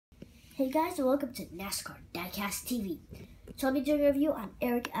Hey guys, and welcome to NASCAR Diecast TV. So I'll be doing a review on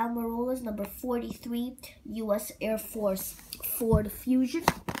Aric Almirola's number 43 U.S. Air Force Ford Fusion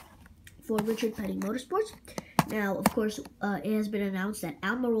for Richard Petty Motorsports. Now, of course, it has been announced that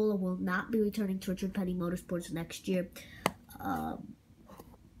Almirola will not be returning to Richard Petty Motorsports next year.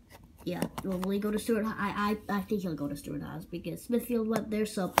 Yeah, will he go to Stewart? I think he'll go to Stewart Haas because Smithfield went there.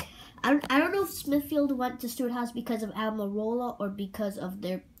 So I don't know if Smithfield went to Stewart Haas because of Almirola or because of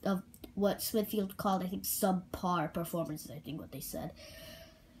what Smithfield called, I think, subpar performances. I think what they said.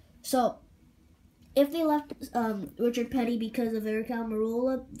 So if they left Richard Petty because of Aric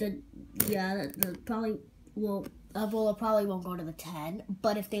Almirola, then yeah, Almirola probably won't go to the 10.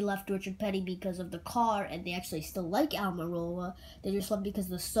 But if they left Richard Petty because of the car and they actually still like Almirola, they just left because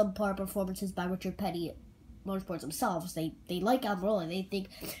of the subpar performances by Richard Petty Motorsports themselves. They like Almirola. They think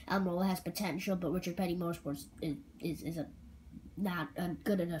Almirola has potential, but Richard Petty Motorsports is not a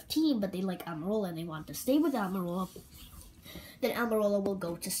good enough team, but they like Almirola and they want to stay with Almirola. Then Almirola will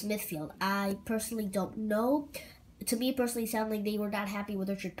go to Smithfield. I personally don't know. To me, personally, it sounded like they were not happy with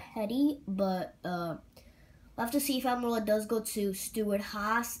Richard Petty, but we'll have to see if Almirola does go to Stewart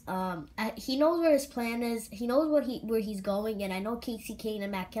Haas. He knows where his plan is. He knows where he's going, and I know Casey Kane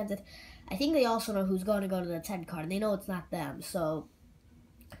and Matt Kenseth, I think they also know who's going to go to the 10 car, and they know it's not them. So,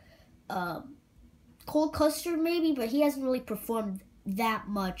 Cole Custer maybe, but he hasn't really performed that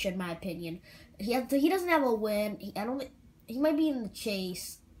much, in my opinion. He doesn't have a win. He might be in the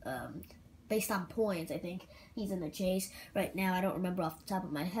chase, based on points. I think he's in the chase right now. I don't remember off the top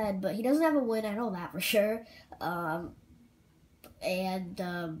of my head, but he doesn't have a win. I know that for sure. You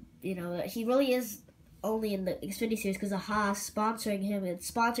know, he really is only in the Xfinity Series because of Haas sponsoring him and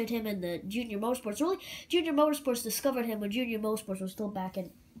sponsored him in the Junior Motorsports. Really, Junior Motorsports discovered him when Junior Motorsports was still back in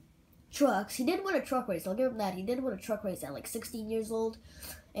trucks. He did win a truck race. I'll give him that. He did win a truck race at like 16 years old,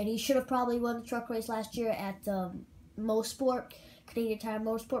 and he should have probably won the truck race last year at Canadian Tire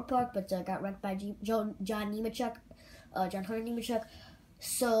Motorsport Park, but got wrecked by John Hunter Nemechek.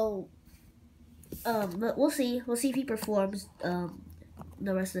 So, but we'll see. We'll see if he performs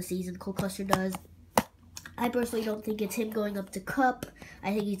the rest of the season. Cole Custer does. I personally don't think it's him going up to Cup.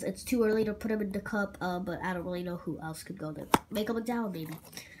 I think it's too early to put him into Cup, but I don't really know who else could go there. Make him a down, maybe.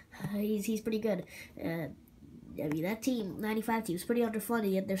 He's pretty good. I mean, that team, 95 team, is pretty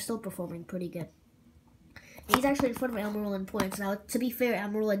underfunded, yet they're still performing pretty good. He's actually in front of Almirola in points. Now, to be fair,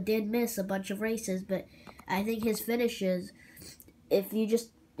 Almirola did miss a bunch of races, but I think his finishes, if you just,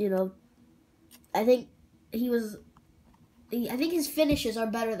 you know, I think his finishes are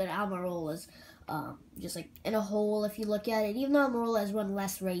better than Almirola's. Just like in a whole, if you look at it, even though Almirola has run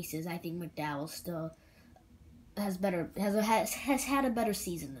less races, I think McDowell still has had a better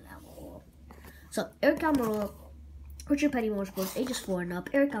season than Almirola. So Aric Almirola, Richard Petty Motorsports, ages 4 and up.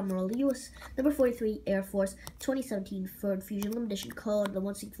 Aric Almirola, U.S. number 43 Air Force 2017 Ford Fusion Limited Edition code, the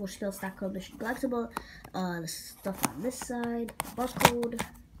 164 scale stock code mission collectible. The stuff on this side, barcode,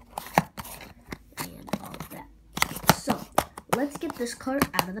 and all of that. So let's get this cart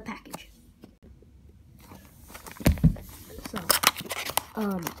out of the package. So,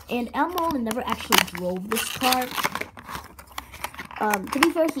 and Almirola never actually drove this car. To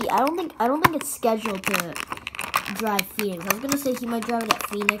be fair, I don't think it's scheduled to drive Phoenix. I was gonna say he might drive it at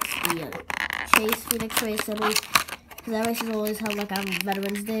Phoenix, the Chase Phoenix race, at least, because that race is always held like on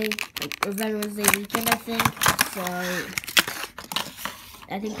Veterans Day, or Veterans Day weekend, I think. So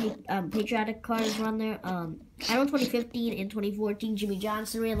I think patriotic cars run there. I know 2015 and 2014 Jimmy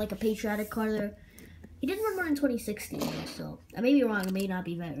Johnson ran like a patriotic car there. He didn't run one in 2016, though, so I may be wrong. It may not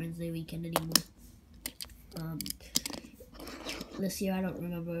be Veterans Day weekend anymore. This year, I don't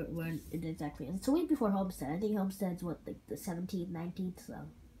remember when it exactly is. It's a week before Homestead. I think Homestead's, what, like the 17th, 19th, so,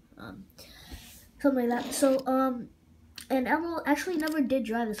 something like that. So, and Almirola actually never did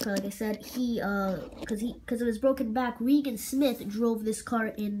drive this car, like I said. Because of his broken back, Regan Smith drove this car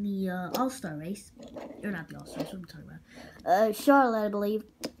in the, All-Star race. Or not the All-Star race, what am I talking about? Charlotte, I believe.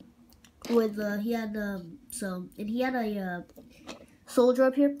 With, he had a soldier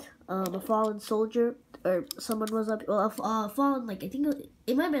up here, a fallen soldier, or someone was up, well, fallen, like, I think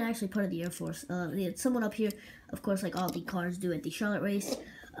it might have been actually part of the Air Force. They had someone up here, of course, like all the cars do at the Charlotte race,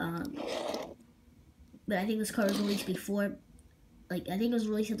 but I think this car was released before, like, I think it was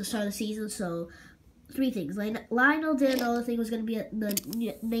released at the start of the season, so, 3 things. Lionel didn't know the thing was going to be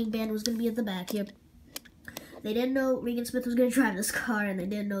the main band was going to be at the back here. They didn't know Regan Smith was going to drive this car, and they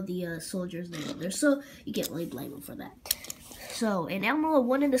didn't know the soldier's name there, so you can't really blame him for that. So, and Almirola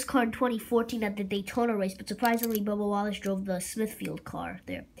won in this car in 2014 at the Daytona race, but surprisingly, Bubba Wallace drove the Smithfield car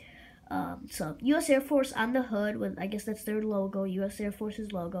there. So U.S. Air Force on the hood with, I guess that's their logo, U.S. Air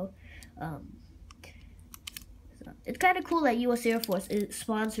Force's logo. So it's kind of cool that U.S. Air Force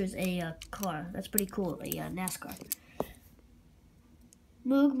sponsors a car. That's pretty cool, a NASCAR.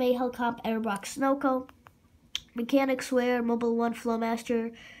 Moog, Mayhel Comp, Airbox, Snowco. Mechanics Wear, Mobile One,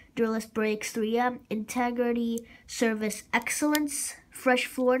 Flowmaster, Duralist Brakes, 3M, Integrity, Service Excellence, Fresh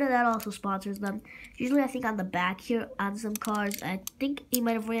Florida, that also sponsors them. Usually I think on the back here on some cars, I think he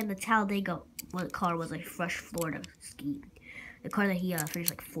might have ran the Talladega, what car was like Fresh Florida scheme. The car that he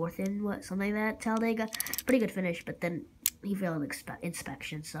finished like 4th in, something like that, Talladega. Pretty good finish, but then he failed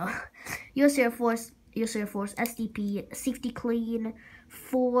inspection, so. U.S. Air Force, SDP, Safety Clean,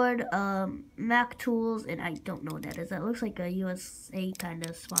 Ford, Mac Tools, and I don't know what that is. That looks like a USA kind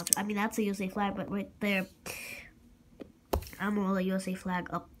of sponsor. I mean, that's a USA flag, but right there, Almirola USA flag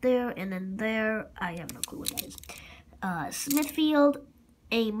up there, and then there, I have no clue what that is. Smithfield,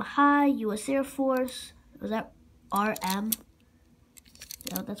 Aim High, U.S. Air Force, was that RM?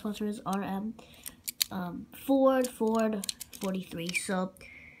 Yeah, that sponsor is RM. Ford 43, so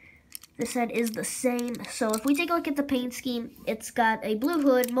this head is the same. So if we take a look at the paint scheme, it's got a blue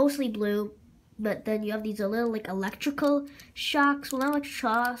hood, mostly blue, but then you have these little like electrical shocks. Well,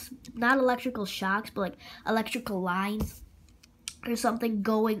 not electrical shocks, but like electrical lines or something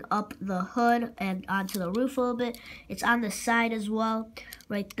going up the hood and onto the roof a little bit. It's on the side as well,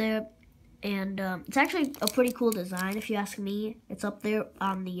 right there. And it's actually a pretty cool design, if you ask me. It's up there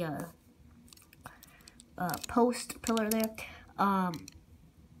on the post pillar there.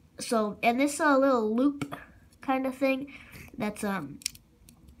 So, and this little loop kind of thing that's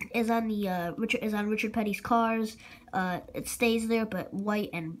is on Richard Petty's cars. It stays there, but white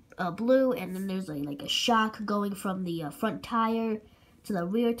and blue, and then there's like a shock going from the front tire to the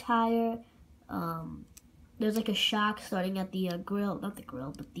rear tire. There's like a shock starting at the grill, not the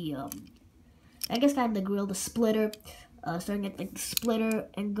grill, but the I guess kind of the grill, the splitter. Starting at like the splitter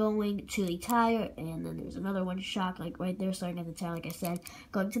and going to the tire, and then there's another one shock like right there starting at the tire, like I said,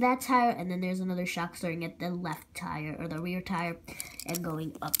 going to that tire, and then there's another shock starting at the left tire or the rear tire and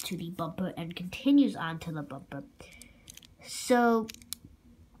going up to the bumper and continues on to the bumper. So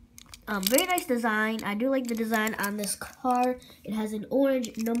very nice design. I do like the design on this car. It has an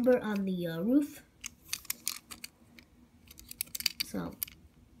orange number on the roof. So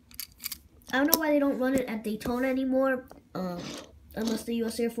I don't know why they don't run it at Daytona anymore, unless the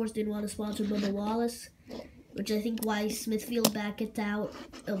U.S. Air Force didn't want to sponsor Bubba Wallace, which I think why Smithfield backed out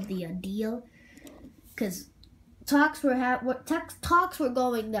of the deal, because talks were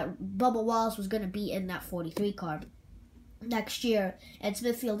going that Bubba Wallace was going to be in that 43 car next year, and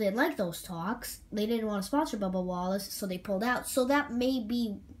Smithfield didn't like those talks. They didn't want to sponsor Bubba Wallace, so they pulled out. So that may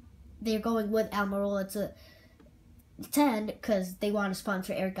be they're going with Almirola to 10 because they want to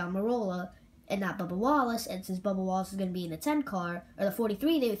sponsor Aric Almirola and not Bubba Wallace. And since Bubba Wallace is going to be in the 10 car or the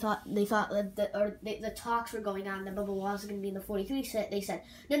 43, they thought that the talks were going on that Bubba Wallace is going to be in the 43. They said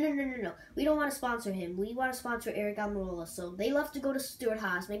no, we don't want to sponsor him. We want to sponsor Aric Almirola. So they left to go to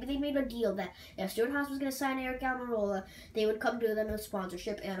Stewart-Haas. Maybe they made a deal that if Stewart-Haas was going to sign Aric Almirola, they would come to them with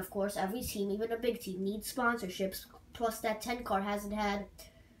sponsorship. And of course, every team, even a big team, needs sponsorships. Plus, that 10 car hasn't had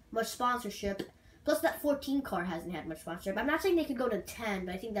much sponsorship. Plus, that 14 car hasn't had much sponsorship. I'm not saying they could go to 10,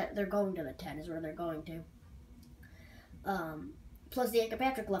 but I think that they're going to the 10 is where they're going to. Plus, Danica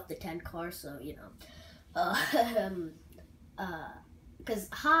Patrick left the 10 car, so, you know. Because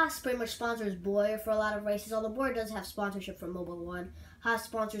Haas pretty much sponsors Boyer for a lot of races, although Boyer does have sponsorship from Mobile One. Haas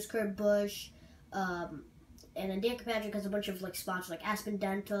sponsors Kurt Busch, and then Danica Patrick has a bunch of, like, sponsors, like Aspen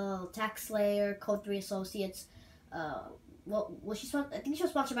Dental, Tax Slayer, Code 3 Associates, I think she was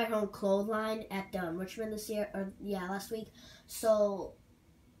sponsored by her own clothesline at Richmond last week. So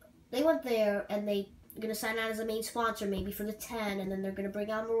they went there and they're gonna sign on as a main sponsor maybe for the 10, and then they're gonna bring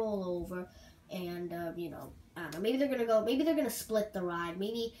Almirola over, and you know, I don't know. Maybe they're gonna split the ride.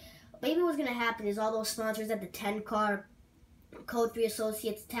 Maybe what's gonna happen is all those sponsors at the 10 car, Code 3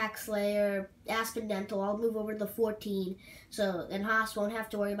 Associates, Tax Slayer, Aspen Dental, all move over to the 14. So then Haas won't have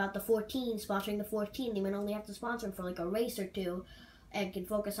to worry about the 14, sponsoring the 14. They might only have to sponsor him for like a race or two and can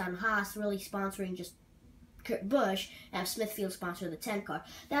focus on Haas really sponsoring just Kurt Busch and have Smithfield sponsor the 10 car.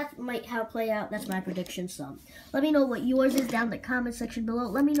 That might how it play out. That's my prediction. So let me know what yours is down in the comment section below.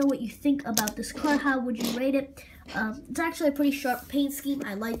 Let me know what you think about this car. How would you rate it? It's actually a pretty sharp paint scheme.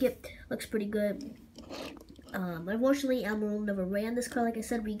 I like it. Looks pretty good. Unfortunately, Almirola never ran this car. Like I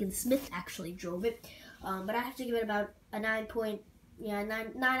said, Regan Smith actually drove it. But I have to give it about a 9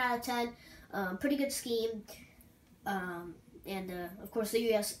 out of 10. Pretty good scheme. And of course, the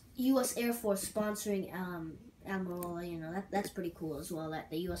U.S. Air Force sponsoring Almirola, you know, that's pretty cool as well, that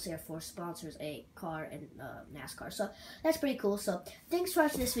the U.S. Air Force sponsors a car in NASCAR. So that's pretty cool. So thanks for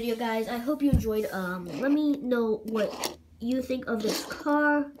watching this video, guys. I hope you enjoyed. Let me know what you think of this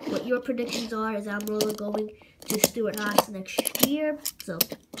car, what your predictions are. Is Almirola going to Stewart-Haas next year? So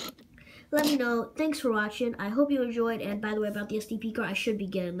let me know. Thanks for watching. I hope you enjoyed. And by the way, about the STP car, I should be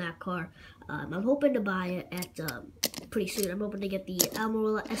getting that car. I'm hoping to buy it at pretty soon. I'm hoping to get the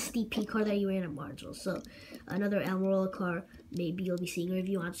Almirola STP car that you ran at Martinsville. So another Almirola car, maybe you'll be seeing a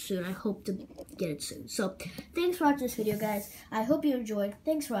review on soon. I hope to get it soon. So thanks for watching this video, guys. I hope you enjoyed.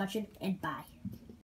 Thanks for watching, and bye.